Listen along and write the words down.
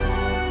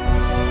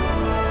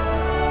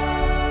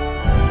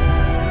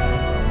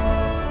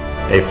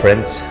Hey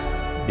friends,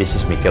 this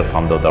is Mikel,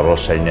 founder of the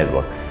Rosary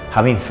Network.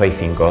 Having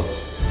faith in God,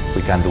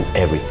 we can do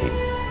everything.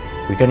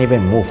 We can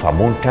even move a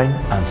mountain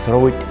and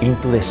throw it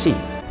into the sea,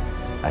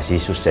 as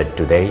Jesus said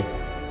today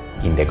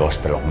in the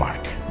Gospel of Mark.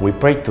 We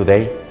pray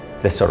today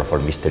the Sorrowful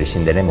Mysteries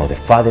in the name of the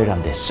Father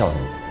and the Son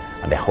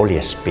and the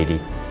Holy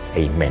Spirit.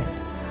 Amen.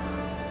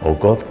 O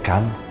God,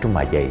 come to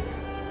my aid.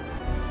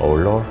 O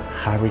Lord,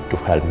 hurry to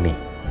help me.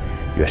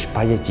 You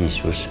inspire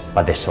Jesus,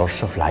 but the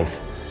source of life,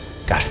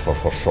 cast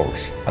forth for souls,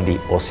 and the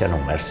ocean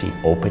of mercy,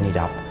 open it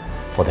up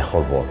for the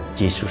whole world.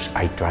 Jesus,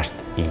 I trust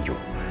in you.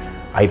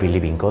 I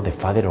believe in God, the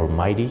Father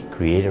Almighty,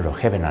 creator of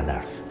heaven and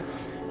earth,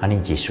 and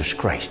in Jesus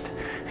Christ,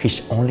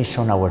 his only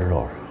Son, our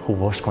Lord, who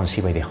was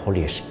conceived by the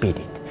Holy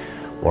Spirit,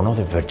 born of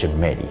the Virgin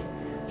Mary,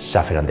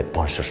 suffered under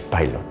Pontius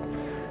Pilate,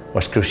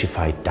 was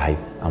crucified, died,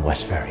 and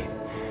was buried.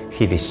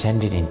 He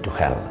descended into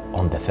hell.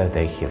 On the third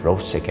day he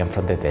rose again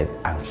from the dead,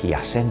 and he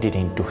ascended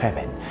into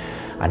heaven,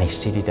 and is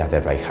seated at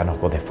the right hand of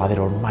God the Father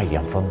Almighty,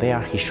 and from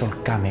there he shall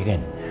come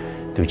again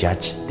to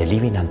judge the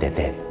living and the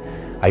dead.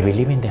 I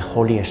believe in the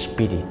Holy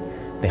Spirit,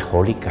 the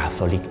Holy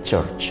Catholic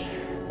Church,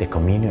 the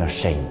communion of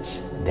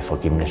saints, the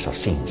forgiveness of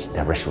sins,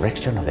 the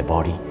resurrection of the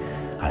body,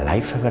 and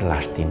life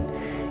everlasting.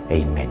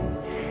 Amen.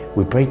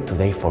 We pray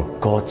today for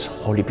God's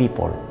holy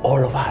people,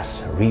 all of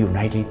us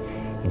reunited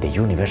in the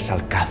Universal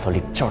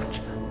Catholic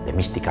Church, the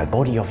mystical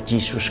body of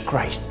Jesus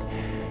Christ.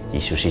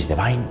 Jesus is the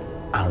vine,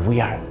 and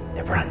we are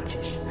the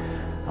branches.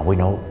 And we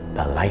know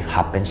that life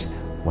happens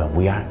when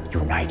we are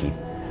united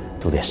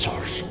to the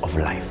source of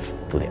life,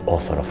 to the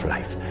author of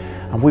life.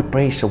 And we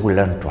pray so we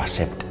learn to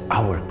accept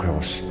our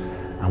cross,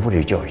 and we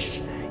rejoice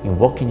in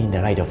walking in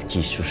the light of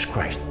Jesus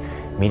Christ,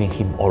 meeting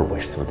him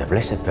always through the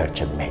Blessed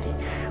Virgin Mary.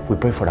 We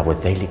pray for our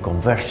daily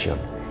conversion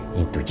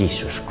into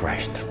Jesus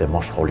Christ, the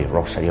Most Holy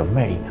Rosary of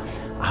Mary,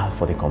 and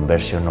for the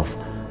conversion of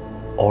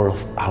all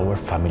of our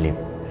family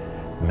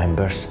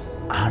members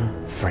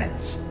and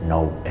friends,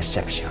 no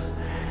exception.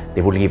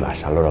 They will give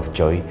us a lot of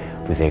joy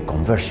with their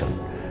conversion,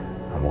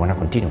 and we're going to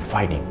continue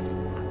fighting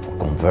for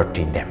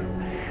converting them.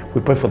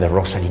 We pray for the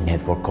Rosary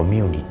Network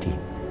community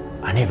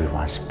and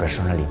everyone's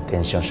personal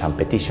intentions and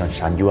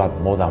petitions, and you are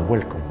more than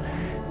welcome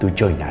to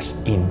join us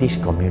in this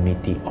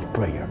community of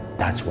prayer.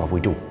 That's what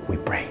we do, we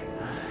pray.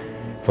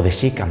 For the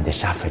sick and the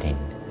suffering,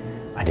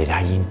 and the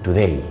dying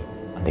today,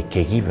 and the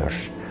caregivers,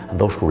 and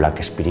those who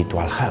lack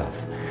spiritual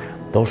health,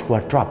 those who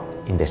are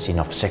trapped in the sin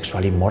of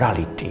sexual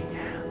immorality,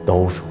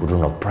 those who do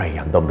not pray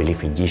and don't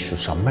believe in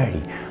Jesus and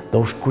Mary,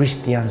 those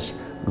Christians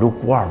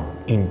lukewarm,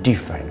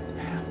 indifferent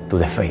to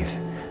the faith.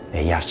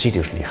 They are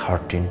seriously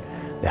hurting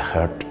the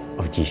heart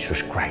of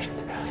Jesus Christ.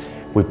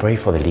 We pray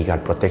for the legal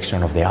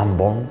protection of the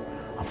unborn,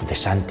 and for the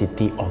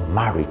sanctity of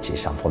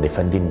marriages, and for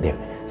defending the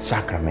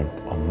sacrament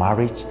of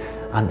marriage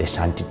and the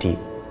sanctity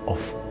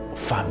of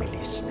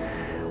families.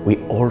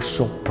 We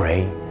also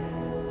pray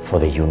for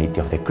the unity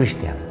of the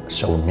Christians,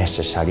 so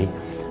necessary,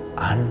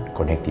 and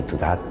connected to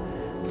that,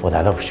 for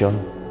the adoption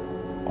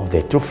of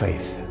the true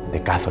faith, the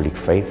Catholic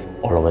faith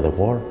all over the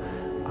world,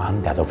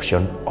 and the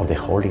adoption of the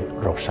Holy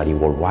Rosary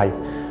worldwide.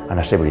 And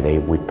as every day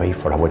we pray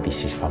for our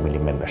deceased family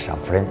members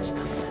and friends,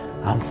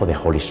 and for the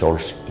holy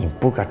souls in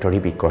purgatory,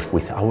 because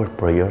with our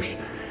prayers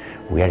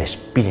we are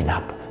speeding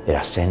up their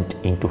ascent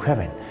into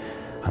heaven,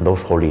 and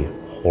those holy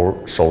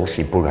souls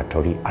in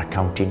purgatory are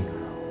counting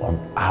on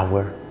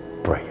our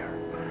prayer.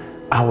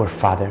 Our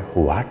Father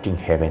who art in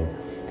heaven,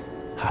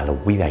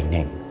 hallowed be thy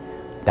name.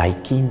 Thy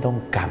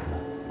kingdom come,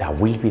 thy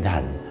will be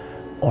done,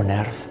 on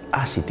earth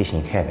as it is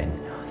in heaven.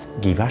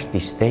 Give us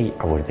this day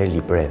our daily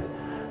bread,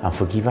 and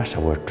forgive us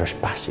our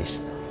trespasses,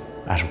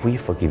 as we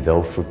forgive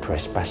those who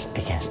trespass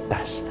against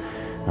us.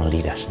 And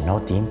lead us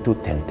not into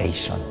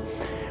temptation,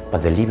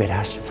 but deliver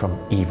us from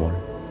evil.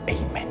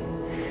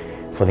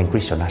 Amen. For the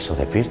increase on us of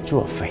the virtue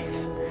of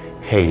faith.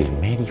 Hail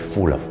Mary,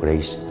 full of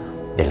grace,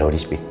 the Lord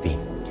is with thee.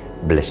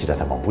 Blessed art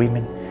thou among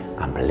women,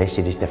 and blessed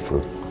is the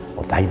fruit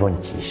of thy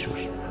womb,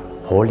 Jesus.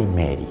 Holy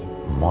Mary,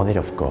 Mother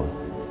of God,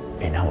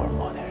 and our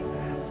Mother,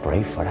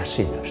 pray for us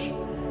sinners,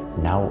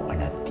 now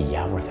and at the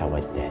hour of our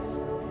death.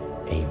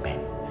 Amen.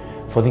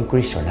 For the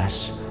increase on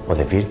us of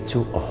the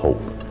virtue of hope.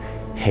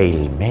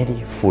 Hail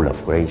Mary, full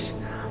of grace,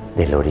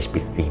 the Lord is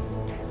with thee.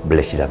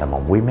 Blessed art thou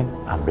among women,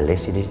 and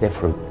blessed is the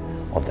fruit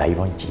of thy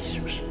womb,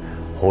 Jesus.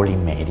 Holy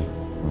Mary,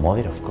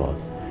 Mother of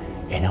God,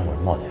 and our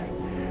Mother,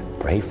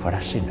 pray for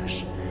us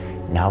sinners,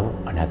 now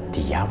and at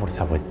the hour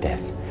of our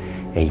death.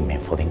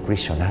 Amen. For the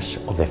increase on us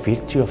of the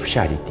virtue of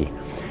charity.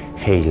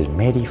 Hail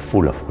Mary,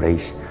 full of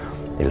grace,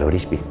 the Lord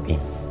is with thee.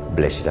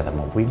 Blessed art thou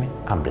among women,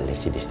 and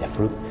blessed is the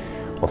fruit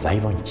of thy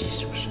womb,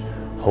 Jesus.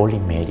 Holy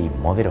Mary,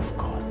 Mother of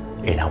God,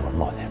 and our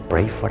Mother,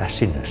 pray for us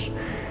sinners,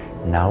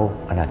 now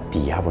and at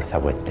the hour of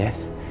our death.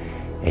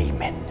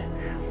 Amen.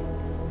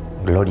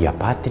 Gloria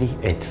Patri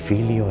et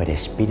Filio et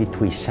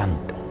Spiritui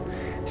Sancto,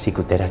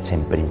 sicut erat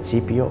in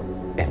principio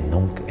et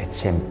nunc et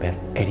semper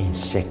et in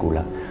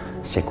saecula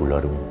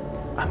saeculorum.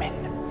 Amen.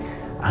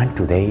 And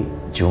today,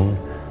 June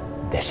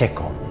the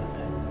 2nd,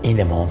 in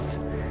the month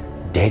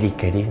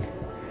dedicated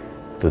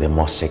to the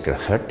Most Sacred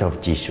Heart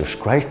of Jesus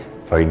Christ.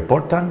 Very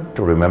important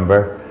to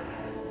remember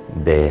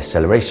the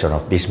celebration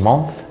of this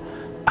month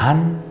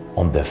and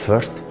on the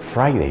first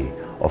Friday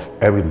of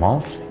every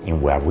month,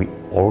 in where we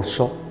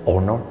also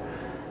honor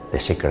the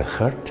Sacred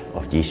Heart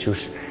of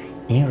Jesus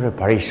in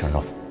reparation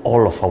of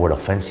all of our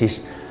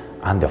offenses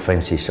and the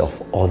offenses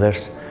of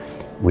others.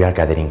 We are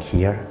gathering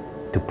here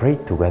to pray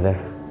together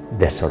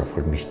the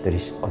sorrowful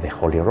mysteries of the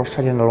Holy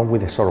Rosary, and along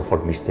with the sorrowful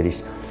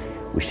mysteries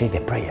we say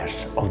the prayers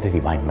of the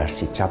Divine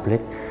Mercy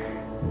Chaplet,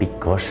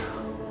 because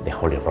the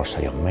Holy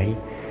Rosary of Mary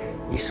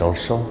is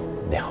also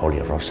the Holy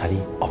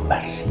Rosary of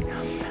Mercy.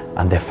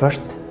 And the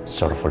first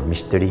sorrowful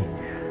mystery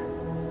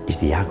is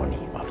the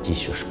agony of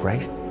Jesus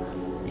Christ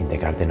in the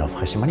Garden of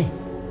Gethsemane.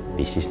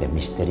 This is the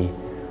mystery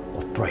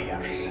of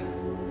prayers.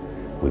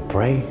 We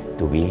pray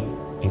to be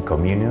in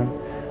communion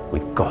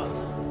with God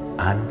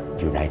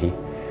and united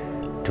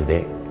to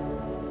the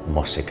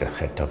most sacred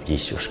heart of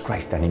Jesus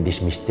Christ. And in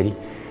this mystery,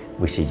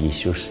 we see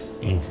Jesus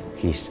in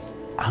his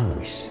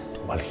anguish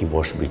while he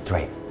was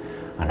betrayed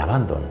and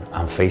abandoned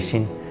and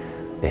facing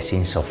the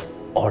sins of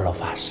all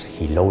of us.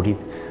 He loaded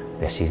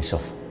the sins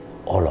of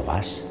all of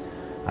us,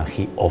 and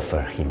he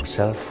offered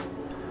himself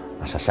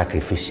as a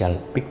sacrificial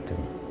victim.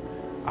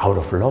 Out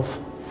of love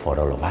for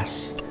all of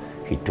us,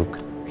 he took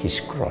his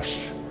cross,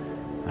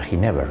 and he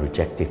never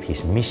rejected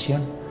his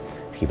mission.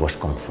 He was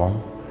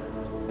conformed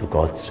to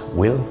God's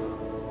will,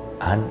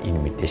 and in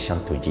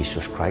imitation to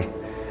Jesus Christ,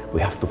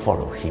 we have to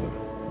follow him.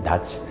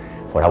 That's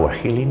for our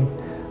healing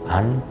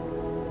and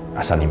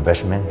as an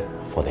investment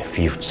for the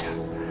future,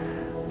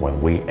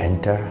 when we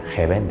enter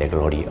heaven, the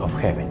glory of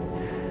heaven.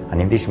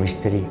 And in this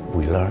mystery,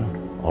 we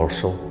learn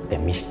also the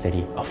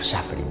mystery of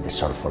suffering, the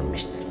sorrowful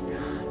mystery.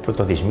 Fruit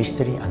of this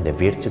mystery and the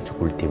virtue to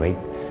cultivate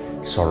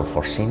sorrow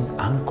for sin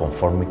and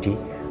conformity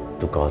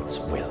to God's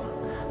will.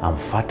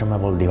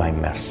 Unfathomable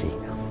divine mercy,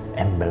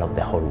 envelop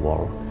the whole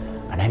world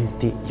and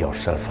empty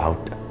yourself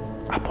out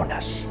upon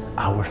us.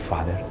 Our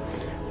Father,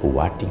 who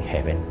art in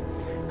heaven,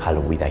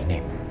 hallowed be thy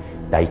name.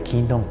 Thy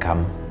kingdom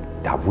come,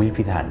 thy will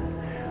be done,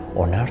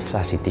 on earth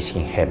as it is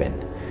in heaven.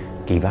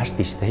 Give us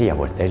this day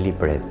our daily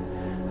bread,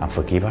 and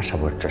forgive us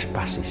our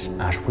trespasses,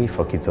 as we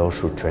forgive those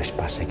who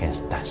trespass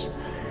against us.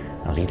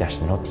 And lead us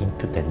not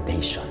into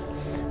temptation,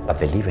 but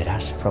deliver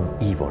us from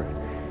evil.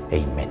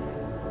 Amen.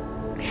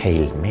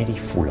 Hail Mary,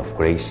 full of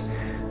grace,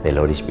 the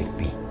Lord is with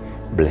thee.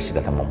 Blessed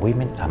art among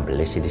women, and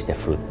blessed is the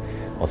fruit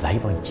of thy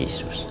womb,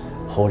 Jesus.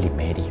 Holy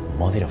Mary,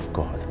 Mother of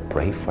God,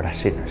 pray for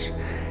us sinners,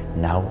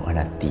 now and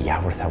at the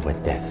hour of our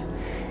death.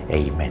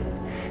 Amen.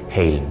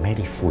 Hail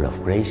Mary, full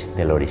of grace,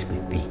 the Lord is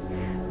with thee.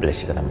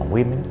 Blessed art among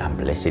women, and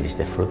blessed is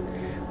the fruit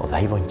of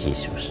thy womb,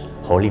 Jesus.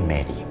 Holy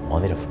Mary,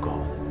 Mother of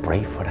God,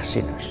 pray for us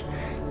sinners,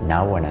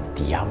 now and at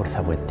the hour of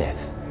our death.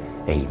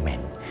 Amen.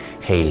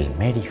 Hail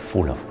Mary,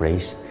 full of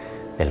grace,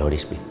 the Lord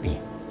is with thee.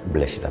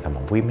 Blessed art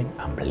among women,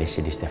 and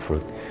blessed is the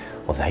fruit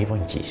of thy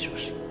womb,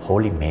 Jesus.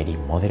 Holy Mary,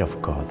 Mother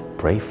of God,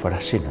 pray for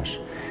us sinners,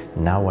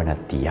 now and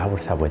at the hour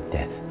of our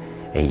death.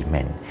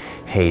 Amen.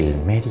 Hail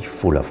Mary,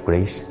 full of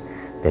grace,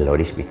 the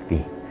Lord is with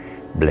thee.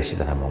 Blessed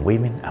art among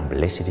women, and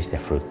blessed is the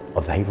fruit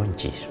of thy womb,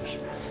 Jesus.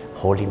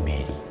 Holy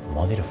Mary,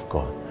 Mother of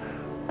God,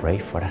 pray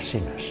for us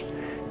sinners,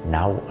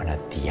 now and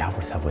at the hour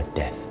of our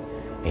death.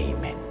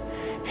 Amen.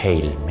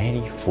 Hail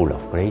Mary, full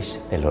of grace,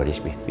 the Lord is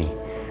with thee.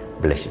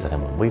 Blessed art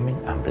among women,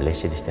 and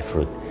blessed is the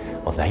fruit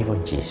of thy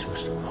womb,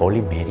 Jesus.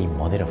 Holy Mary,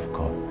 Mother of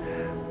God,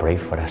 pray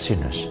for us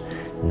sinners,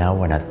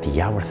 now and at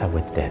the hour of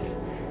our death.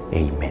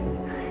 Amen.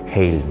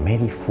 Hail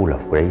Mary, full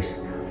of grace,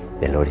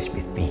 the Lord is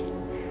with thee.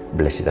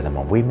 Blessed art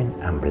among women,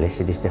 and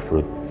blessed is the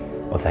fruit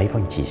of thy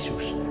womb,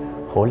 Jesus.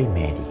 Holy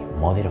Mary,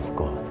 Mother of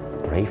God,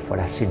 pray for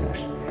us sinners,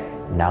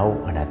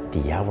 now and at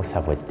the hour of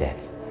our death.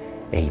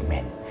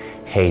 Amen.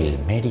 Hail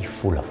Mary,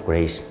 full of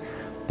grace,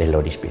 the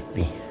Lord is with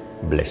thee.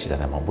 Blessed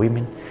art among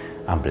women,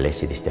 and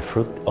blessed is the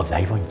fruit of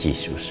thy womb,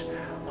 Jesus.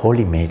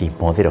 Holy Mary,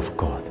 Mother of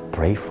God,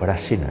 pray for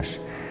us sinners,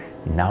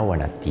 now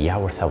and at the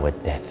hour of our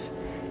death.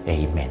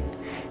 Amen.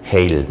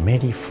 Hail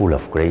Mary, full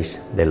of grace,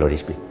 the Lord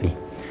is with thee.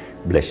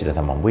 Blessed art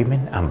among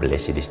women, and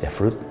blessed is the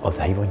fruit of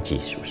thy womb,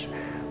 Jesus.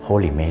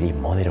 Holy Mary,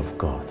 Mother of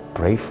God,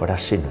 pray for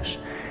us sinners,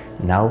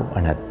 now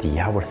and at the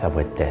hour of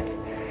our death.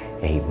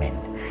 Amen.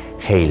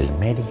 Hail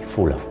Mary,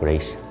 full of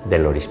grace, the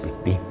Lord is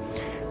with thee.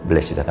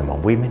 Blessed art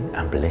among women,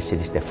 and blessed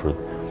is the fruit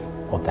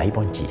of thy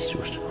womb,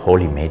 Jesus.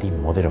 Holy Mary,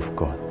 Mother of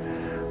God,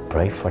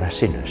 pray for us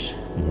sinners,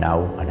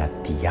 now and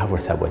at the hour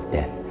of our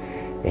death.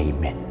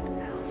 Amen.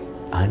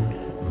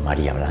 And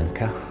Maria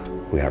Blanca,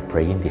 we are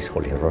praying this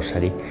Holy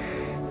Rosary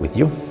with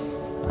you.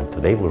 And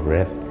today we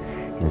read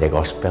in the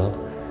Gospel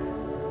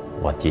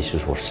what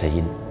Jesus was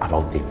saying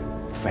about the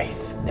faith,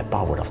 the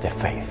power of the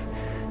faith.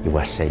 He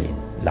was saying,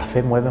 La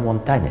fe mueve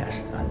montañas,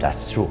 and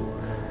that's true.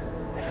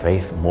 The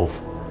faith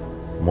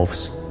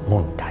moves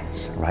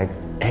mountains, right?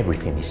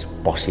 Everything is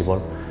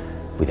possible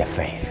with the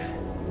faith.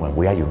 When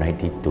we are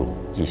united to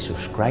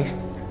Jesus Christ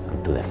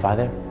and to the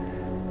Father,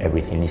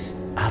 everything is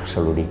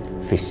absolutely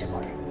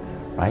feasible,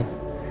 right?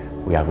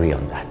 We agree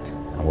on that,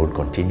 and we'll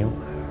continue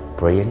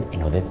praying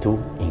in order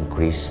to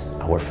increase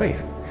our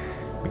faith,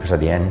 because at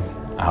the end,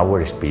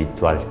 our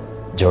spiritual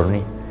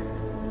journey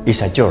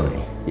It's a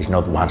journey. It's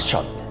not one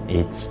shot.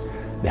 It's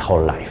the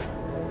whole life,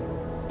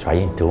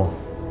 trying to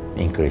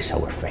increase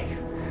our faith.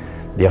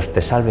 Dios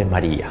te salve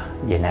María,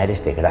 llena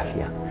eres de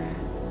gracia.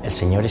 El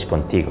Señor es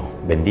contigo,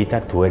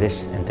 bendita tú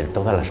eres entre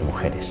todas las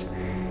mujeres,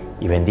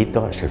 y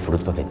bendito es el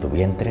fruto de tu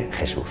vientre,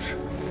 Jesús.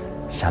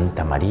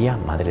 Santa María,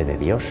 Madre de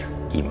Dios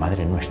y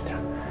Madre nuestra,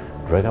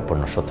 ruega por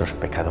nosotros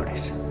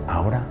pecadores,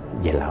 ahora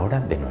y en la hora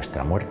de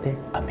nuestra muerte.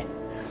 Amén.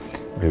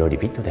 Glory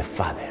be to the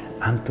Father,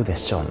 and to the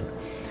Son,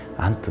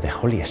 and to the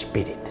Holy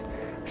Spirit,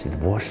 as it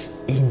was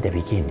in the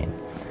beginning,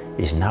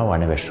 is now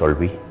and ever shall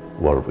be,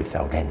 world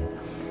without end.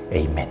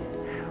 Amen.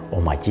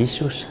 O my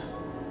Jesus,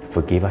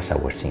 forgive us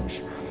our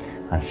sins,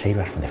 and save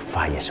us from the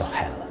fires of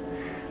hell.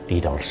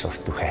 Lead all souls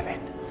to heaven,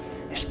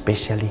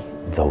 especially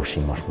those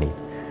in most need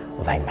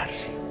of thy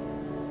mercy.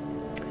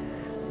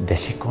 The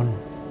second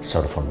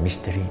sorrowful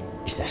mystery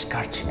is the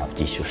scourging of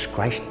Jesus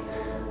Christ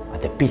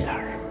at the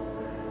pillar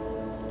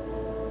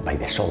by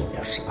the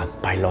soldiers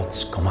at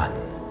Pilate's command.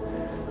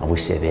 And we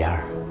say they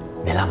are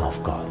the Lamb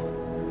of God,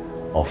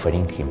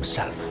 offering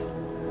himself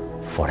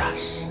for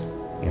us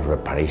in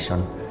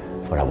reparation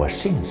for our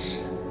sins.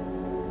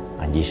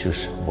 And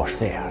Jesus was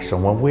there. So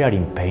when we are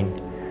in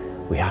pain,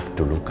 we have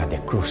to look at the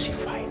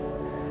crucified.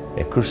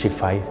 The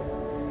crucified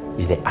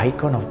is the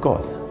icon of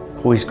God.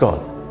 Who is God?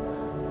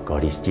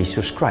 God is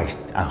Jesus Christ.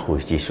 And who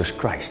is Jesus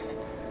Christ?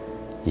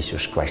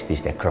 Jesus Christ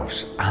is the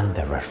cross and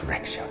the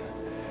resurrection.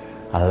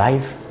 And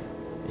life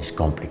is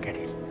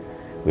complicated.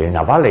 We're in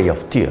a valley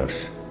of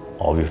tears.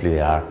 Obviously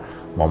there are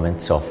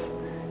moments of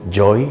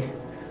joy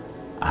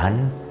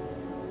and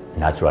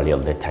naturally all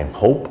the time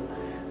hope,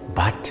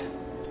 but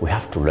we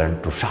have to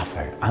learn to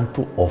suffer and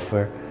to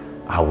offer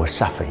our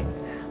suffering.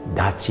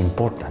 That's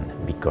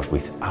important because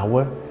with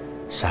our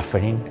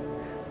suffering,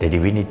 the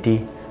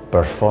divinity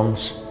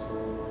performs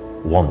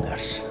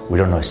wonders. We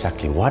don't know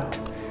exactly what,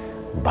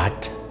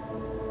 but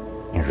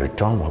in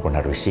return we're going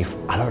to receive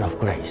a lot of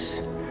grace.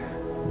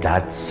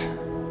 That's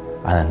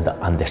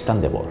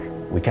understandable.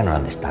 We cannot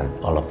understand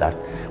all of that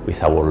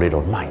with our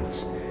little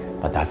minds,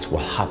 but that's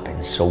what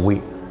happens. So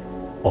we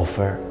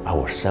offer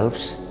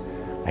ourselves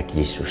like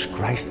Jesus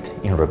Christ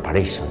in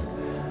reparation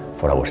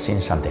for our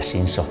sins and the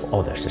sins of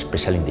others,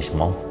 especially in this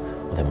month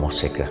of the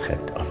most sacred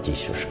heart of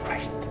Jesus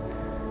Christ.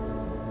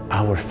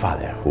 Our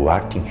Father, who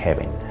art in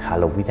heaven,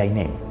 hallowed be thy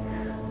name.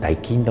 Thy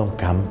kingdom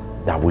come,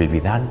 thy will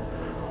be done,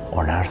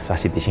 on earth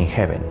as it is in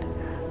heaven.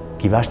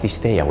 Give us this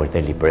day our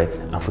daily bread,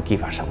 and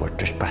forgive us our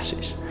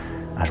trespasses,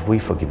 as we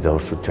forgive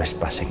those who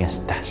trespass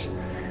against us.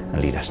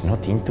 And lead us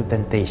not into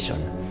temptation,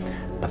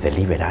 but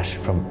deliver us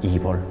from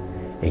evil.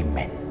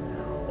 Amen.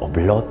 O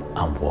blood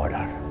and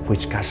water,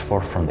 which cast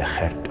forth from the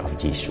heart of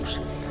Jesus,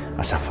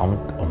 as a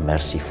fount of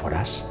mercy for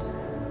us,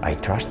 I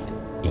trust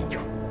in you.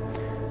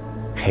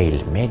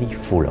 Hail Mary,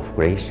 full of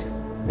grace,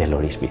 the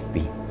Lord is with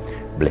thee.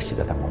 Blessed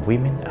art among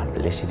women, and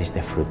blessed is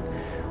the fruit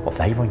of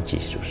thy womb,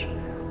 Jesus.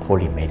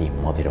 Holy Mary,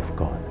 Mother of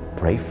God,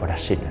 pray for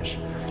us sinners,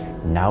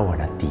 now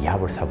and at the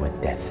hour of our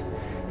death.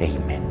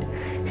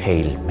 Amen.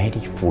 Hail Mary,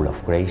 full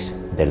of grace,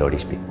 the Lord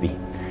is with thee.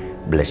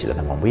 Blessed art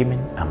among women,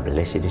 and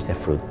blessed is the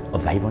fruit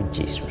of thy womb,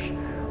 Jesus.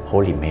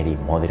 Holy Mary,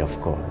 Mother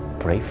of God,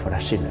 pray for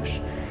us sinners,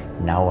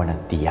 now and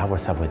at the hour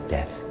of our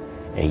death.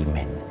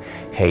 Amen.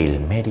 Hail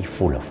Mary,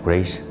 full of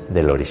grace,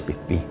 the Lord is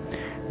with thee.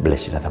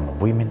 Blessed art among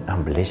women,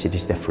 and blessed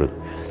is the fruit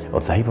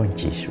of thy womb,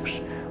 Jesus.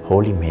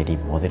 Holy Mary,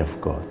 Mother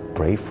of God,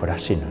 pray for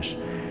us sinners,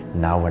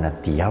 now and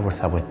at the hour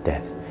of our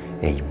death.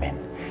 Amen.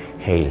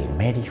 Hail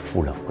Mary,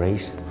 full of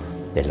grace,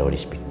 the Lord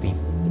is with thee.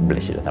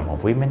 Blessed art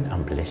among women,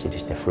 and blessed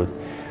is the fruit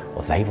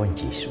of thy womb,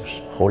 Jesus.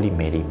 Holy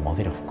Mary,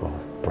 Mother of God,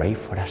 pray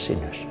for us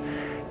sinners,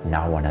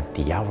 now and at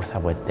the hour of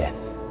our death.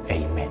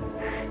 Amen.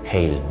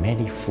 Hail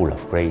Mary, full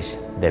of grace,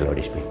 the Lord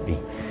is with thee.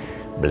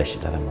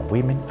 Blessed art among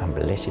women, and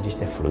blessed is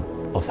the fruit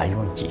of thy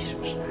womb,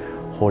 Jesus.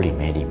 Holy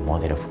Mary,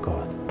 Mother of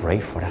God, pray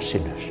for us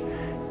sinners,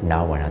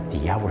 now and at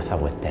the hour of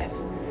our death.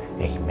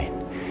 Amen.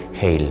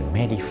 Hail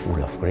Mary,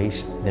 full of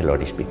grace, the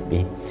Lord is with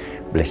thee.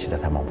 Blessed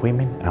art among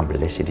women, and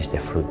blessed is the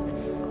fruit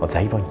of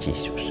thy womb,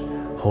 Jesus.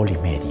 Holy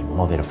Mary,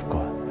 Mother of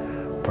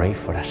God, pray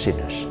for us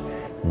sinners,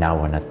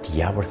 now and at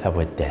the hour of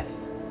our death.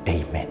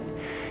 Amen.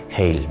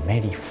 Hail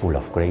Mary, full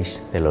of grace,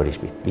 the Lord is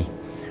with thee.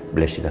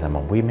 Blessed art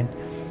among women,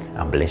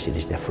 and blessed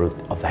is the fruit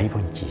of thy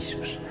womb,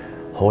 Jesus.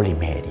 Holy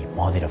Mary,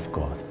 Mother of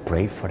God,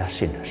 pray for us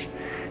sinners,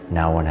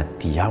 now and at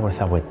the hour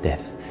of our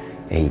death.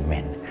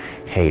 Amen.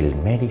 Hail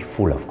Mary,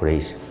 full of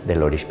grace, the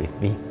Lord is with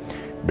thee.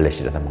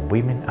 Blessed art among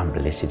women, and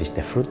blessed is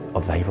the fruit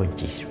of thy womb,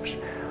 Jesus.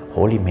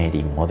 Holy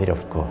Mary, Mother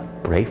of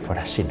God, pray for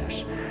us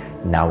sinners,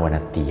 now and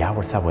at the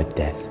hour of our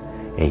death.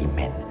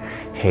 Amen.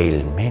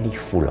 Hail Mary,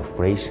 full of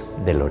grace,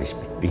 the Lord is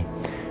with thee.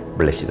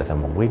 Blessed art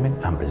among women,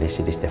 and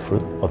blessed is the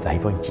fruit of thy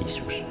womb,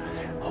 Jesus.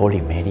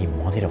 Holy Mary,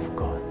 Mother of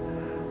God,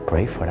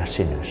 pray for us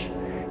sinners,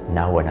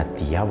 now and at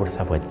the hour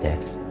of our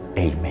death.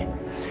 Amen.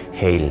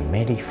 Hail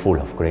Mary, full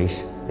of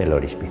grace, the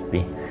Lord is with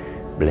thee.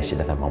 Blessed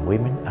art among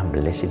women, and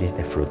blessed is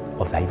the fruit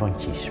of thy womb,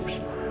 Jesus.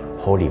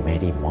 Holy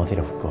Mary, Mother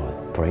of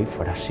God, pray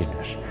for us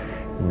sinners,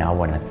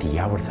 now and at the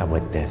hour of our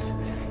death.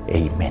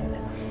 Amen.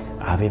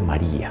 Ave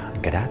Maria,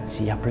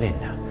 gratia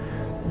plena,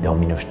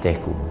 Dominus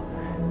tecum,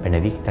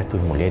 benedicta tu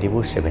in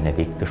mulieribus et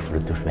benedictus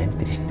fructus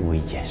ventris tui,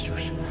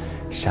 Iesus.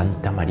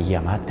 Santa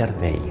Maria Mater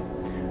Dei,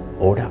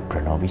 ora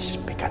pro nobis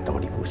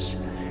peccatoribus,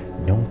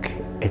 nunc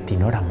et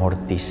in hora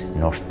mortis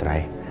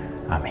nostrae.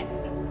 Amen.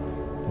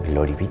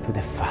 Glory be to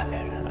the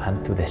Father,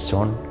 and to the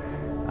Son,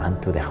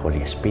 and to the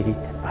Holy Spirit,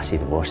 as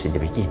it was in the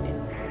beginning,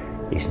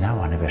 is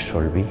now, and ever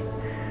shall be,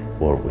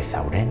 world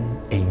without end.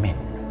 Amen.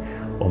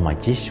 O my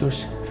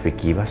Jesus,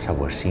 forgive us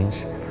our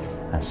sins,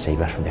 and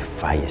save us from the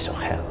fires of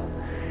hell.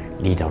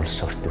 Lead all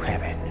souls to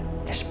heaven,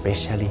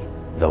 especially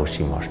those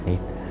in most need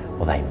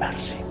of thy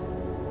mercy.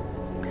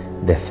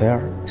 The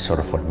third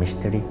sorrowful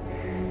mystery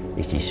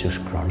is Jesus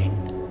crowning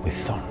with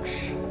thorns.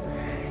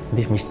 In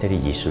this mystery,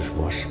 Jesus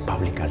was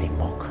publicly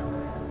mocked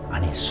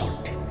and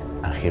insulted,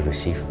 and he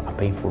received a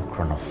painful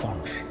crown of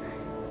thorns.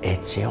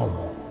 Ecce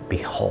homo,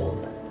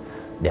 behold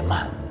the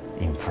man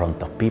in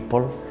front of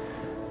people,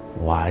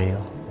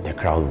 while the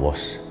crowd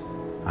was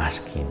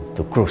asking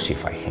to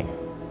crucify him.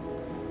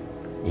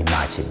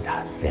 Imagine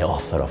that, the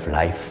author of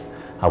life,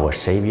 our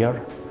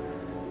Savior,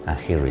 and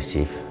he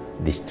received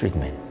this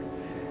treatment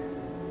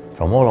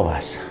from all of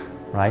us,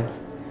 right?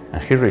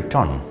 And he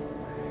returned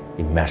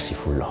in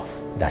merciful love.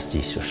 That's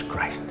Jesus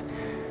Christ,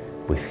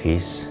 with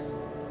his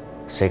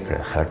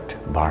sacred heart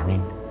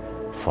burning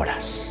for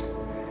us.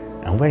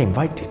 And we're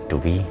invited to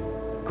be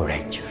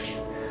courageous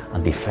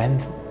and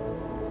defend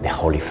the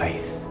holy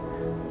faith.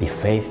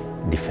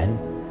 Defend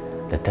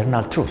the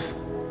eternal truth,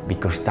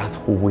 because that's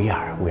who we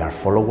are. We are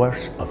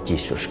followers of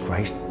Jesus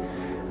Christ,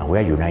 and we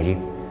are united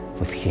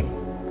with him,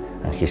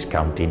 and he's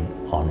counting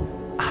on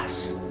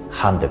us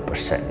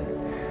 100%.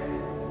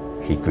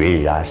 He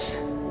created us,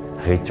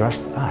 he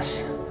trusts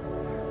us,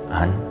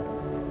 and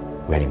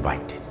we are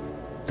invited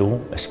to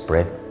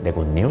spread the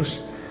good news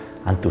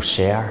and to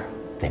share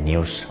the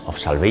news of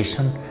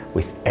salvation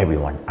with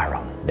everyone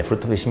around. The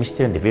fruit of this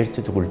mystery and the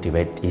virtue to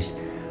cultivate is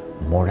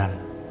moral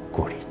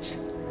courage.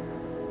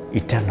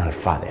 Eternal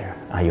Father,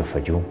 I offer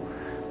you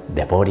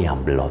the body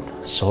and blood,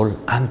 soul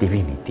and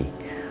divinity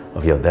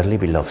of your dearly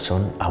beloved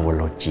Son, our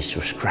Lord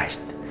Jesus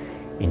Christ,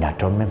 in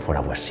atonement for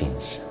our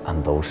sins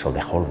and those of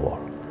the whole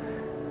world.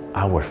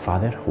 Our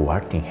Father, who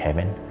art in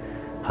heaven,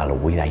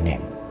 hallowed be thy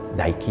name.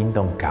 Thy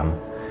kingdom come,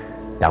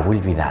 thy will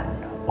be done,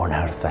 on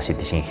earth as it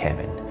is in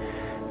heaven.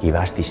 Give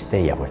us this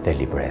day our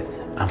daily bread,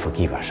 and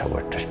forgive us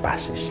our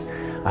trespasses,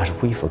 as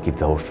we forgive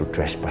those who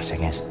trespass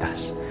against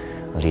us.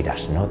 Lead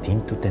us not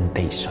into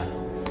temptation,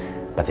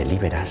 but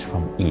deliver us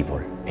from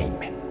evil.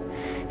 Amen.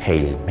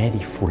 Hail Mary,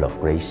 full of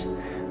grace,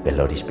 the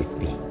Lord is with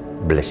thee.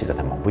 Blessed art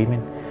thou among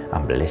women,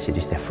 and blessed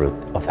is the fruit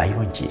of thy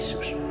womb,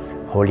 Jesus.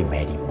 Holy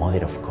Mary,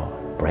 Mother of God,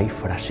 pray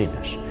for us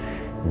sinners,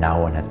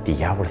 now and at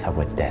the hour of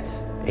our death.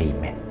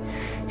 Amen.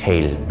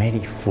 Hail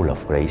Mary, full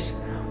of grace,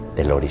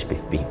 the Lord is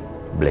with thee.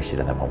 Blessed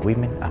art thou among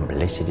women, and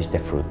blessed is the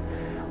fruit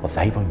of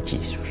thy womb,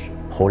 Jesus.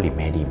 Holy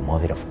Mary,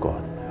 Mother of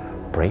God,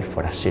 pray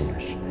for us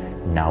sinners,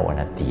 now and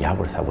at the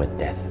hour of our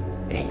death.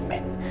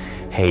 Amen.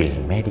 Hail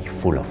Mary,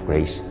 full of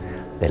grace,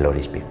 the Lord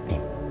is with thee.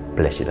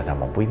 Blessed art thou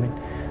among women,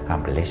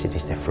 and blessed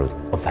is the fruit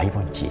of thy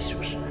womb,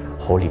 Jesus.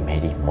 Holy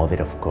Mary,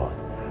 Mother of God,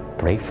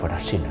 pray for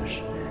us sinners,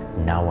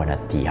 now and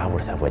at the hour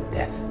of our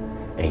death.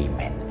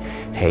 Amen.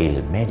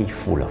 Hail Mary,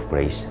 full of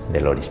grace, the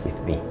Lord is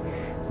with thee.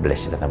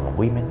 Blessed art thou among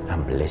women,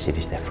 and blessed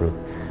is the fruit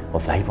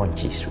of thy womb,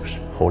 Jesus.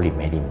 Holy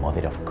Mary,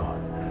 Mother of God,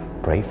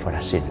 pray for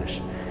us sinners,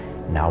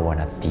 now and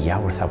at the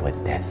hour of our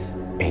death.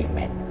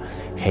 Amen.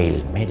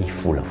 Hail Mary,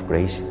 full of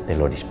grace, the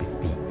Lord is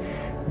with thee.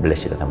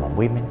 Blessed art thou among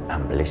women,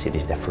 and blessed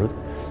is the fruit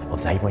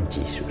of thy womb,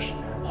 Jesus.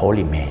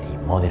 Holy Mary,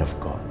 Mother of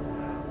God,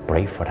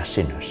 pray for us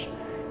sinners,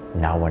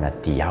 now and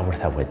at the hour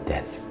of our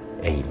death.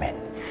 Amen.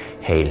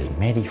 Hail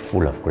Mary,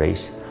 full of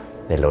grace,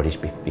 the Lord is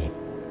with thee.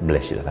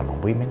 Blessed art thou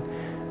among women,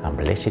 and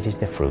blessed is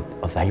the fruit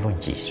of thy womb,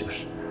 Jesus.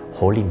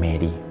 Holy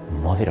Mary,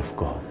 Mother of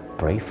God,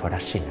 pray for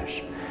us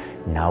sinners,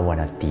 now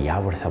and at the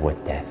hour of our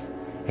death.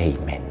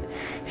 Amen.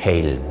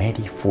 Hail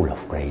Mary, full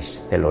of grace,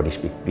 the Lord is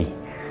with thee.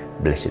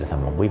 Blessed art thou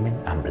among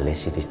women, and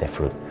blessed is the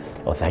fruit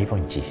of thy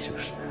womb,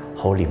 Jesus.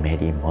 Holy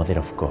Mary, Mother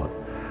of God,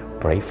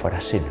 pray for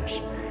us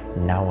sinners,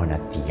 now and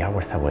at the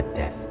hour of our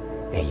death.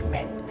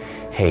 Amen.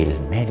 Hail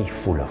Mary,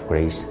 full of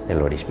grace, the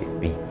Lord is with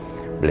thee.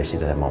 Blessed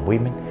art thou among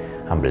women,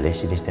 and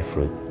blessed is the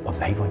fruit of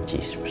thy womb,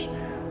 Jesus.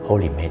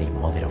 Holy Mary,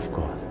 Mother of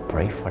God,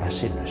 pray for us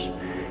sinners,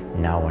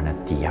 now and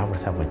at the hour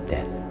of our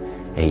death.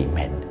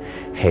 Amen.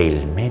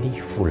 Hail Mary,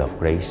 full of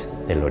grace,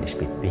 the Lord is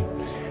with thee.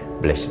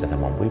 Blessed art thou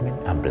among women,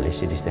 and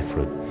blessed is the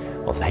fruit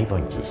of thy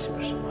womb,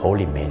 Jesus.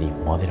 Holy Mary,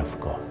 Mother of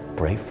God,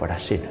 pray for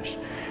us sinners,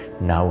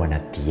 now and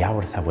at the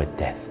hour of our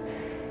death.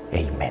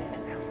 Amen.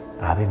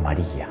 Ave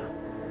Maria,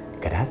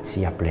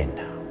 gratia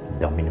plena,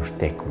 Dominus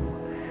tecum,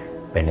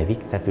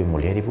 benedicta tu in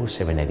mulieribus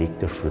et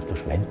benedictus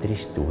fructus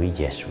ventris tui,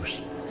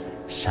 Iesus.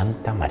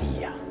 Santa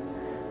Maria,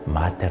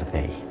 Mater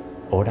Dei,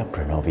 ora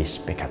pro nobis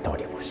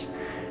peccatoribus,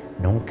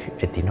 nunc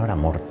et in hora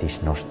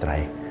mortis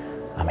nostrae.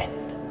 Amen.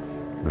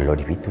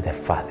 Glory be to the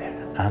Father,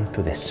 and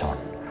to the Son,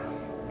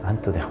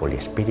 and to the Holy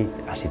Spirit,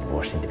 as it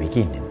was in the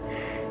beginning,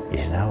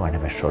 is now and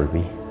ever shall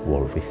be,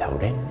 world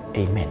without end.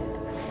 Amen.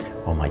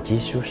 O my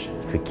Jesus,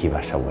 forgive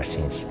us our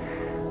sins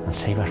and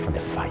save us from the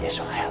fires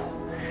of hell.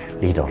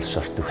 Lead all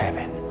souls to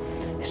heaven,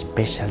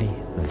 especially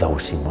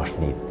those in most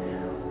need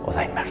of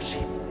thy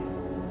mercy.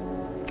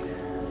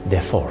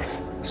 The fourth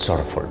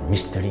sorrowful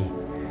mystery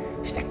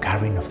is the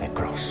carrying of the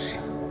cross.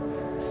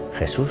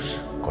 Jesús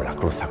con la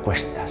cruz a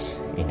cuestas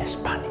in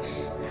Spanish.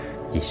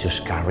 Jesus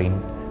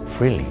carrying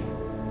freely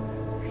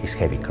his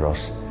heavy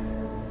cross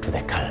to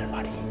the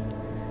Calvary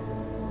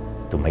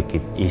to make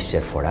it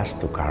easier for us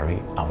to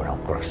carry our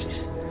own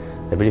crosses.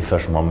 The very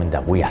first moment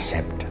that we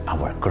accept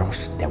our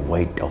cross, the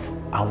weight of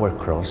our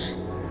cross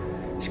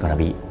is going to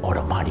be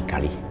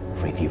automatically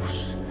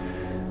reduced.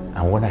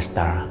 And we're going to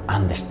start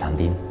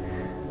understanding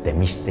the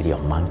mystery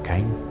of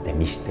mankind, the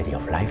mystery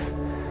of life,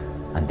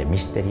 and the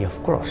mystery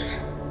of cross.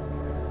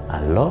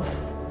 And love,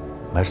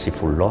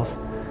 merciful love,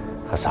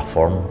 has a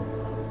form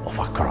of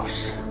a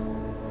cross.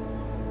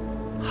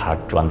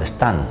 Hard to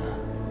understand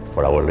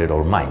for our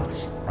little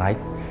minds, right?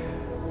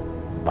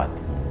 But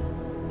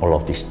all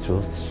of these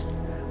truths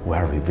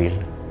were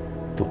revealed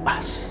to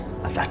us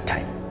at that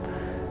time.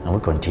 And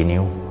we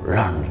continue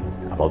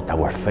learning about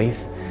our faith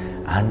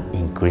and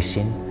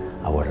increasing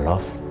our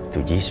love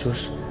to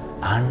Jesus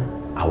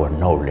and our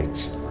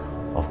knowledge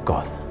of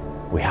God.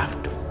 We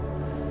have to.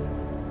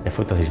 The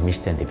fruit of this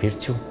mystery and the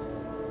virtue,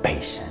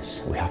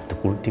 patience. We have to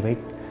cultivate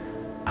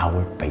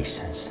our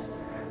patience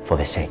for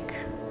the sake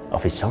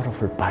of his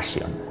sorrowful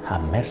passion.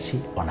 Have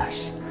mercy on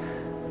us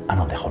and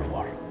on the whole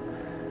world.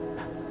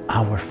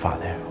 Our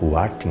Father, who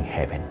art in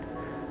heaven,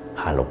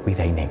 hallowed be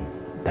thy name.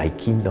 Thy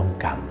kingdom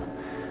come.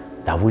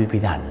 Thy will be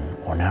done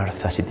on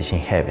earth as it is in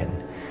heaven.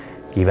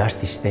 Give us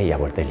this day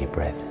our daily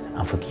bread,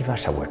 and forgive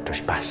us our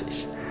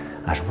trespasses,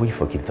 as we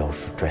forgive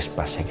those who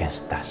trespass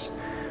against us.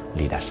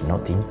 Lead us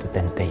not into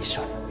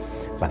temptation,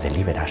 but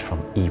deliver us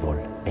from evil.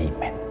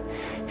 Amen.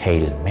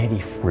 Hail Mary,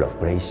 full of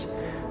grace,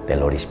 the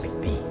Lord is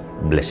with thee.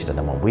 Blessed art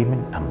thou among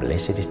women, and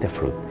blessed is the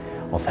fruit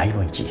of thy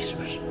womb,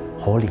 Jesus.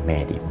 Holy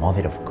Mary,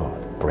 Mother of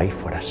God, pray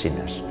for us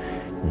sinners,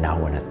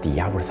 now and at the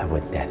hour of our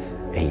death.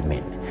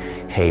 Amen.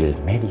 Hail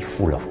Mary,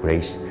 full of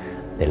grace,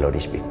 the Lord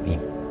is with thee.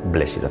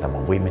 Blessed art thou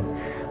among women,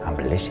 and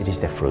blessed is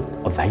the fruit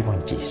of thy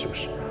womb,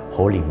 Jesus.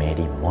 Holy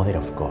Mary, Mother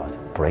of God,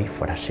 pray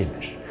for us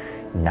sinners,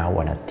 now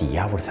and at the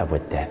hour of our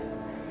death.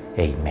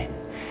 Amen.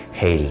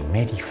 Hail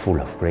Mary, full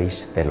of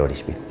grace, the Lord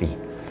is with thee.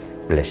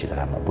 Blessed art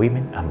thou among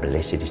women, and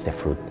blessed is the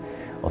fruit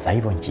of thy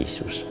womb,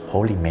 Jesus.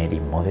 Holy Mary,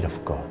 Mother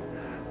of God,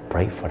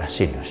 pray for us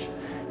sinners,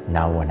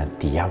 now and at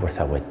the hour of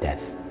our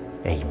death.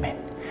 Amen.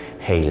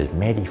 Hail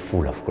Mary,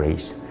 full of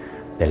grace,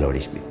 the Lord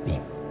is with thee.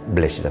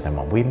 Blessed art thou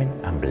among women,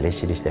 and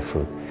blessed is the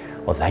fruit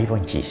of thy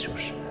womb,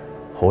 Jesus.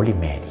 Holy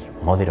Mary,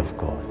 Mother of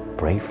God,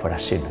 pray for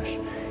us sinners,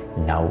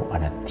 now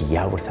and at the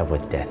hour of our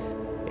death.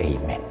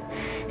 Amen.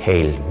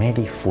 Hail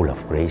Mary, full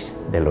of grace,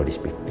 the Lord is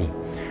with thee.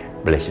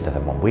 Blessed art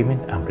thou among women,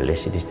 and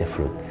blessed is the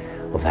fruit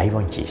of thy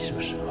womb,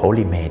 Jesus.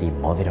 Holy Mary,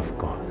 Mother of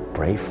God,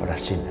 pray for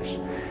us sinners,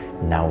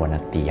 now and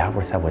at the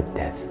hour of our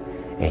death.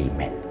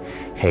 Amen.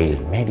 Hail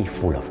Mary,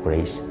 full of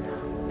grace,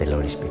 the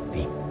Lord is with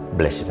thee.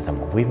 Blessed art thou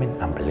among women,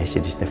 and blessed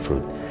is the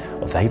fruit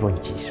of thy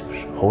womb, Jesus.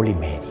 Holy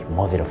Mary,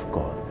 Mother of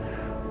God,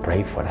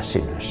 pray for us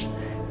sinners,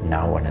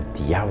 now and at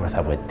the hour of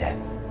our death.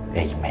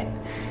 Amen.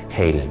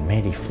 Hail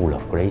Mary, full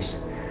of grace,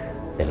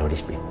 the Lord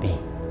is with thee.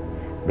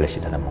 Blessed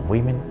art thou among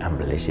women, and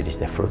blessed is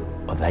the fruit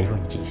of thy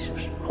womb,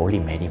 Jesus. Holy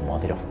Mary,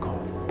 Mother of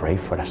God, pray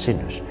for us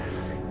sinners,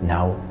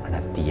 now and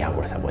at the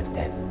hour of our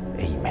death.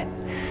 Amen.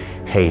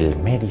 Hail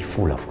Mary,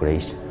 full of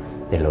grace,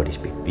 the Lord is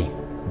with thee.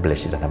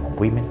 Blessed art thou among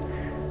women,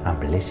 and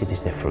blessed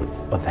is the fruit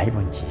of thy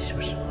womb,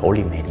 Jesus.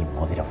 Holy Mary,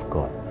 Mother of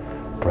God,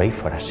 pray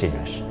for us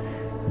sinners,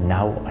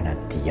 now and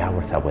at the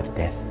hour of our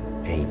death.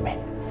 Amen.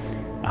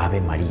 Ave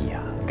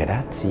Maria,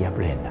 gratia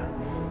plena,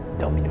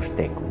 Dominus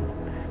tecum,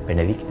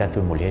 benedicta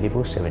tu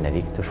mulieribus, et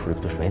benedictus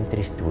fructus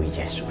ventris tui,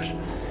 Iesus.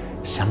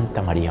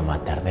 Santa Maria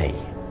Mater Dei,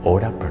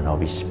 ora pro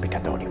nobis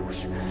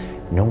peccatoribus,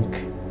 nunc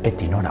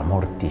et in hora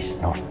mortis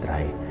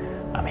nostrae.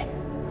 Amen.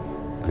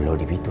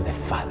 Glory be to the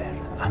Father,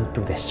 and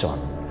to the Son,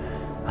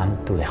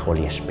 and to the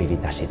Holy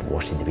Spirit, as it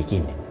was in the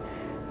beginning,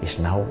 is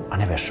now,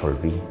 and ever shall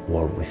be,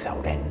 world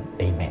without end.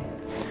 Amen.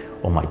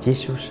 O my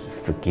Jesus,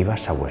 forgive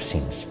us our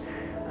sins,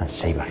 and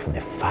save us from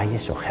the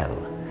fires of hell.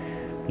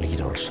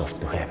 Lead all souls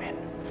to heaven,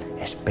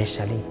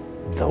 especially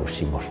those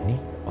in most need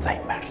of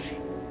thy mercy.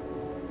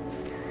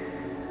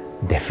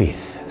 The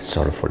fifth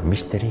sorrowful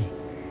mystery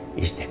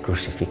is the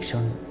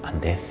crucifixion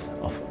and death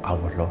of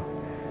our Lord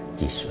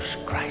Jesus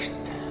Christ.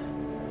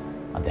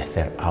 At the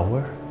third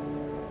hour,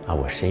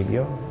 our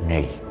Savior,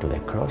 nailed to the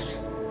cross,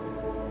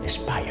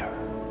 expired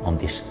on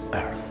this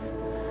earth,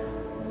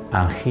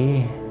 and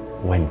he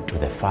went to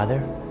the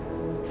Father,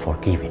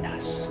 forgiving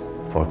us,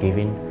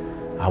 forgiving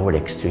our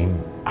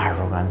extreme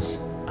arrogance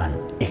and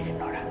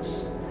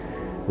ignorance.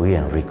 We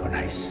don't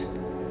recognize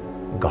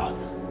God,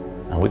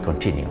 and we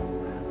continue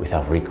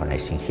without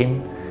recognizing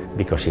Him,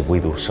 because if we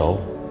do so,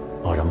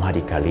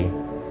 automatically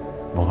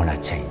we're going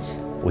to change.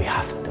 We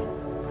have to.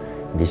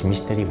 In this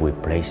mystery, we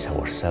place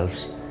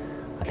ourselves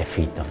at the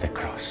feet of the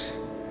cross,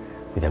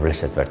 with the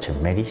Blessed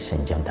Virgin Mary,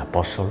 St. John the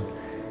Apostle,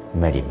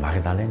 Mary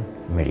Magdalene,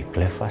 Mary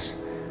Cleophas,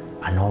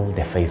 and all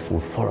the faithful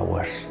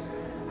followers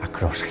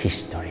across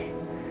history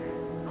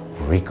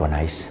who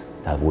recognize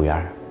that we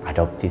are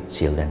adopted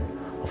children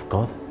of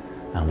God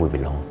and we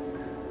belong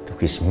to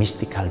His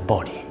mystical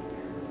body,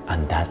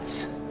 and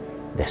that's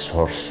the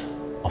source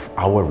of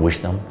our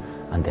wisdom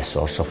and the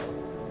source of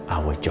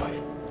our joy.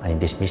 And in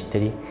this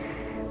mystery,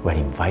 we are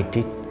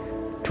invited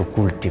to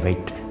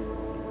cultivate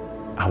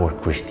our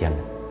Christian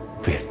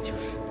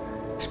virtues.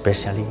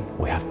 Especially,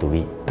 we have to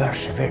be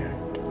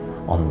perseverant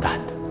on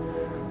that.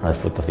 And the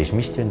fruit of this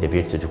mystery and the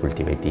virtue to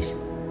cultivate is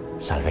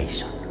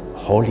salvation.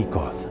 Holy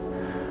God,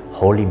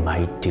 Holy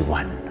Mighty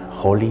One,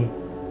 Holy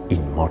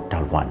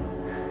Immortal One,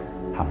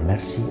 have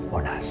mercy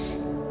on us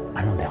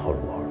and on the whole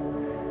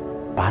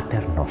world.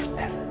 Pater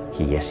noster,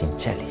 qui es in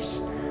celis,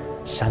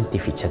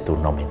 sanctificetur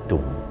nomen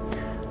tuum,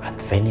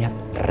 adveniat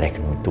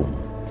regnum tuum,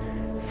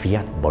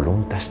 fiat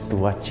voluntas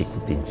tua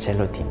sicut in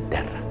cielo et in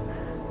terra.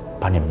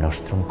 Panem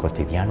nostrum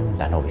quotidianum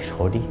da nobis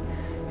hodie,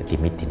 et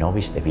dimitti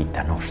nobis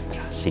debita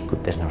nostra,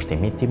 sicut es nos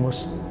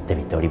dimittimus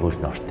debitoribus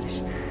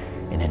nostris,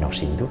 et ne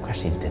nos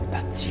inducas in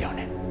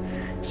tentationem,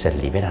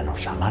 sed libera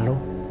nos a malo.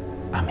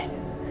 Amen.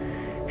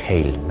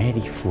 Hail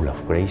Mary, full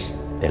of grace,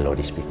 the Lord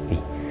is with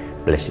thee.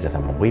 Blessed art thou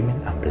among women,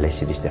 and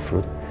blessed is the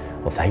fruit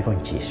of thy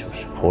womb,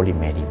 Jesus. Holy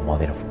Mary,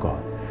 Mother of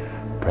God,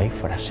 pray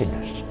for us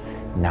sinners,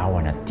 now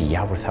and at the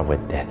hour of our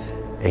death.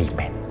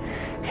 Amen.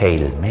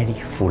 Hail Mary,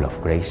 full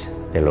of grace,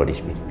 the Lord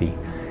is with thee.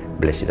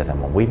 Blessed art thou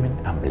among women,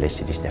 and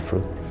blessed is the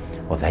fruit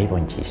of thy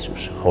womb,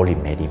 Jesus. Holy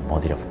Mary,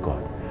 Mother of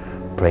God,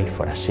 pray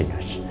for us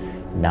sinners,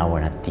 now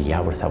and at the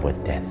hour of our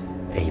death.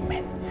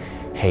 Amen.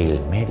 Hail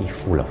Mary,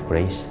 full of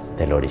grace,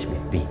 the Lord is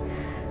with thee.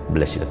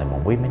 Blessed art thou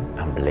among women,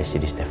 and blessed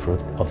is the fruit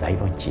of thy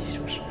womb,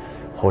 Jesus.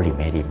 Holy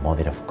Mary,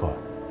 Mother of God,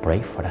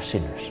 pray for us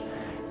sinners,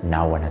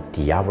 now and at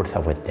the hour of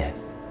our death.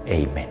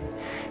 Amen.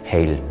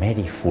 Hail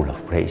Mary, full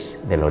of grace,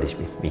 the Lord is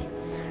with thee.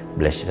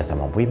 Blessed art thou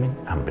among women,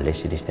 and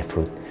blessed is the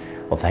fruit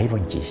of thy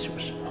womb,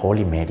 Jesus.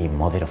 Holy Mary,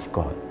 Mother of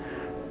God,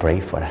 pray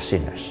for us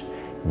sinners,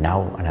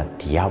 now and at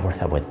the hour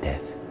of our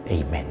death.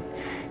 Amen.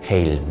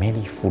 Hail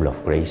Mary, full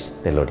of grace,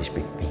 the Lord is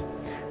with thee.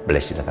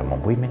 Blessed art thou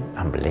among women,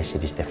 and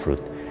blessed is the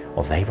fruit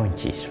of thy womb,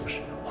 Jesus.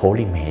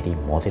 Holy Mary,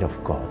 Mother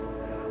of God,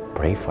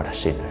 pray for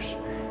us sinners,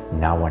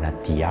 now and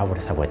at the hour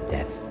of our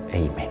death.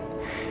 Amen.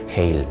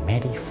 Hail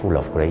Mary, full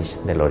of grace,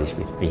 the Lord is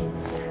with thee.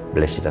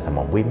 Blessed art thou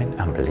among women,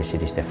 and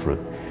blessed is the fruit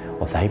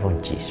of thy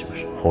womb, Jesus.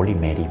 Holy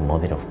Mary,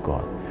 Mother of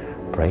God,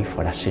 pray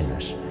for us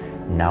sinners,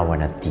 now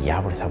and at the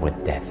hour of our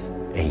death.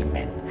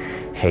 Amen.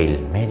 Hail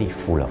Mary,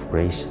 full of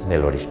grace, the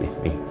Lord is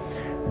with thee.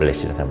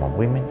 Blessed art thou among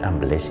women, and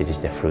blessed is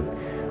the fruit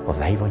of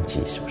thy womb,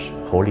 Jesus.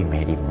 Holy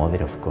Mary,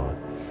 Mother of God,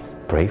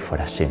 pray for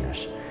us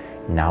sinners,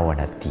 now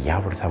and at the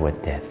hour of our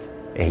death.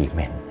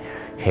 Amen.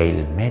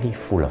 Hail Mary,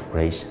 full of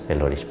grace, the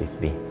Lord is with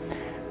thee.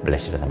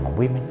 Blessed art thou among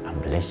women,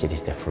 and blessed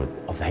is the fruit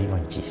of thy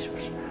womb,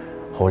 Jesus.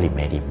 Holy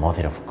Mary,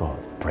 Mother of God,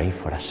 pray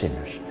for us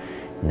sinners,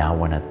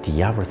 now and at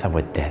the hour of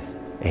our death.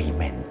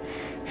 Amen.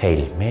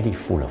 Hail Mary,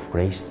 full of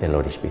grace, the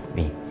Lord is with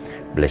thee.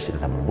 Blessed art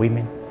thou among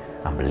women,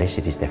 and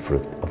blessed is the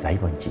fruit of thy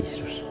womb,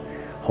 Jesus.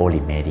 Holy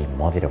Mary,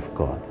 Mother of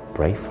God,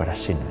 pray for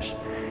us sinners,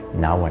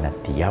 now and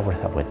at the hour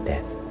of our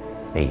death.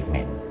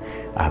 Amen.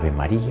 Ave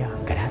Maria,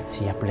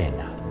 gratia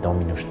plena,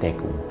 Dominus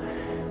tecum,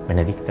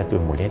 benedicta tu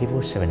in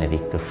mulieribus, et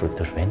benedictus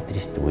fructus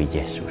ventris tui,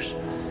 Iesus.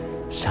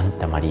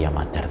 Santa Maria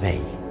Mater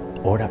Dei,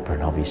 ora pro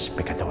nobis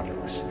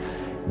peccatoribus,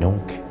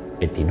 nunc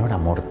et in hora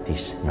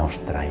mortis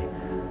nostrae.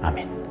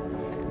 Amen.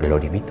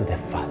 Glory be to the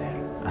Father,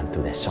 and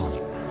to the Son,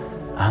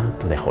 and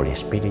to the Holy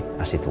Spirit,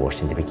 as it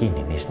was in the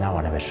beginning, is now,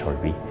 and ever shall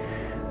be,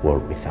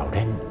 world without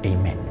end.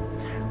 Amen.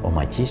 O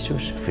my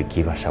Jesus,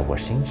 forgive us our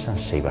sins and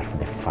save us from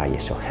the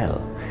fires of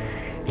hell.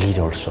 Lead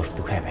all souls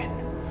to heaven,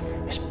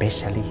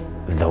 especially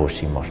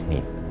those in most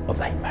need of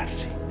thy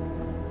mercy.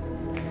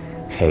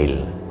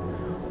 Hail,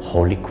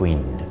 Holy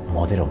Queen,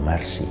 Mother of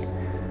Mercy,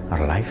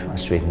 our life and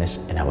sweetness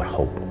and our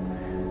hope.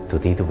 To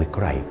thee do we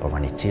cry, poor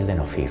many children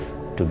of Eve.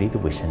 To thee do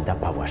we send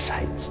up our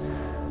sighs,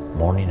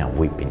 mourning and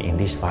weeping in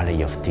this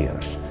valley of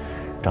tears.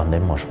 Turn the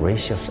most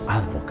gracious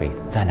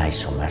Advocate, thine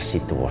eyes of mercy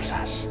towards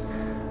us.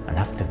 And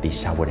after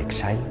this our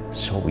exile,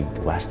 show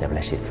to us the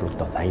blessed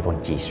fruit of thy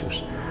womb,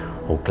 Jesus.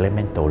 O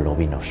clement, O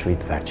loving, O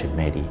sweet Virgin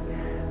Mary,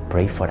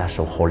 pray for us,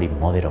 O Holy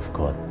Mother of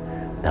God,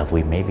 that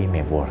we may be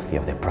made worthy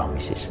of the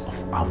promises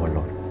of our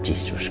Lord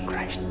Jesus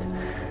Christ.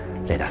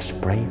 Let us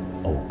pray,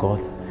 O God,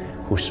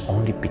 whose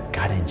only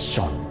begotten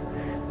Son,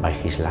 by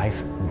his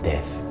life,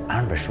 death,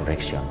 and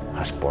resurrection,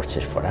 has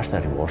purchased for us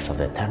the rewards of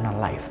the eternal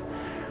life.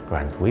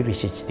 Grant, we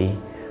beseech thee,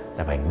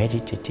 that by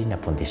meditating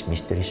upon these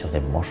mysteries of the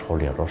most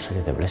holy Rosary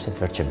of the Blessed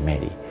Virgin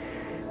Mary,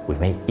 we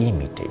may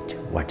imitate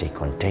what they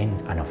contain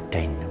and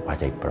obtain what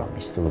they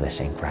promise, through the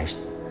same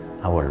Christ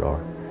our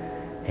Lord.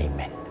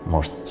 Amen.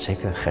 Most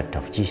Sacred Heart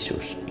of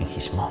Jesus, in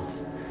his month,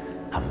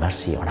 have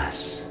mercy on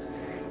us.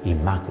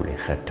 Immaculate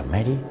Heart of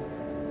Mary,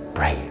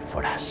 pray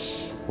for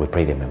us. We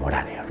pray the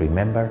Memoraria.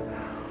 Remember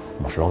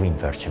most loving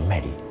Virgin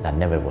Mary, that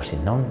never was it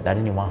known that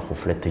anyone who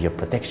fled to your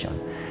protection,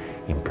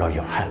 implored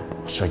your help,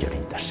 or sought your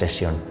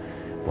intercession,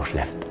 was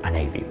left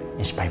unaided.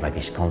 Inspired by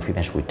this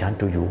confidence, we turn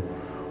to you,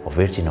 O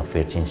Virgin of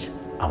Virgins,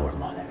 our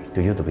Mother.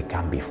 To you do we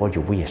come, before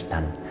you we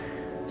stand,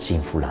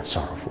 sinful and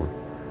sorrowful.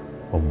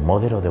 O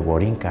Mother of the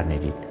Word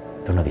incarnated,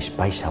 do not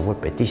despise our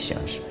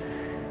petitions,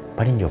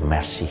 but in your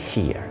mercy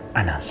hear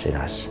and answer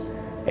us.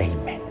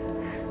 Amen.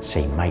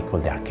 Saint Michael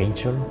the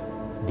Archangel,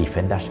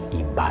 defend us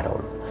in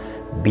battle.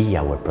 Be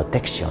our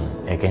protection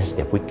against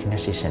the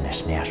weaknesses and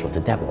snares of the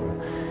devil.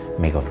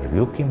 May God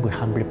rebuke him, we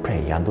humbly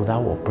pray. And do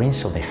thou, O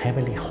Prince of the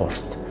heavenly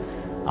host,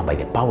 and by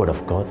the power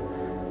of God,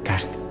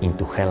 cast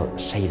into hell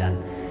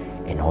Satan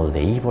and all the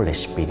evil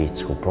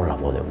spirits who prowl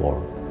about the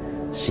world,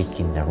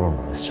 seeking the ruin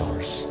of the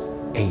souls.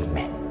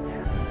 Amen.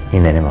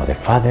 In the name of the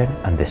Father,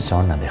 and the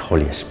Son, and the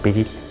Holy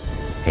Spirit.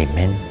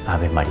 Amen.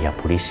 Ave María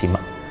Purísima,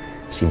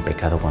 sin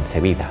pecado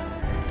concebida.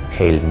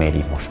 Hail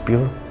Mary, most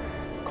pure,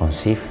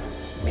 conceived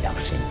without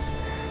sin.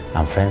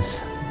 And friends,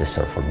 the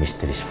Sorrowful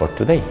Mysteries for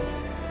today.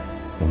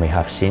 You may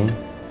have seen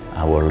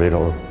our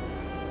little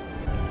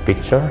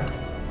picture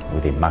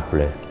with the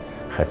Immaculate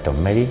Heart of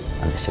Mary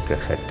and the Sacred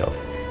Heart of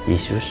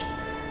Jesus.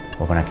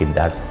 We're going to keep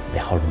that the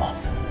whole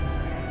month.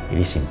 It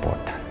is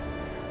important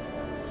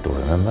to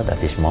remember that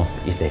this month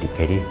is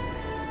dedicated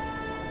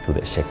to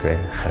the Sacred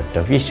Heart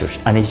of Jesus,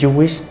 and if you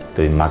wish, to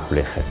the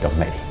Immaculate Heart of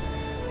Mary.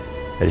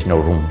 There is no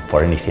room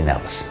for anything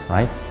else,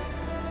 right?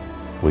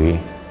 We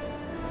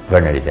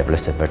venerate the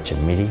Blessed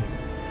Virgin Mary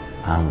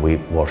and we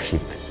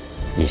worship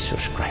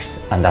Jesus Christ,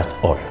 and that's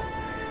all.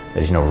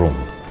 There is no room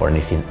for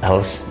anything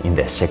else in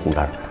the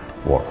secular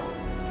world.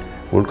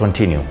 We'll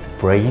continue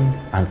praying,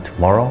 and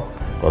tomorrow,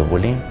 God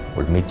willing,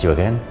 we'll meet you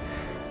again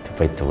to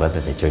pray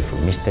together the joyful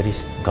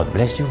mysteries. God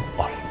bless you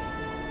all.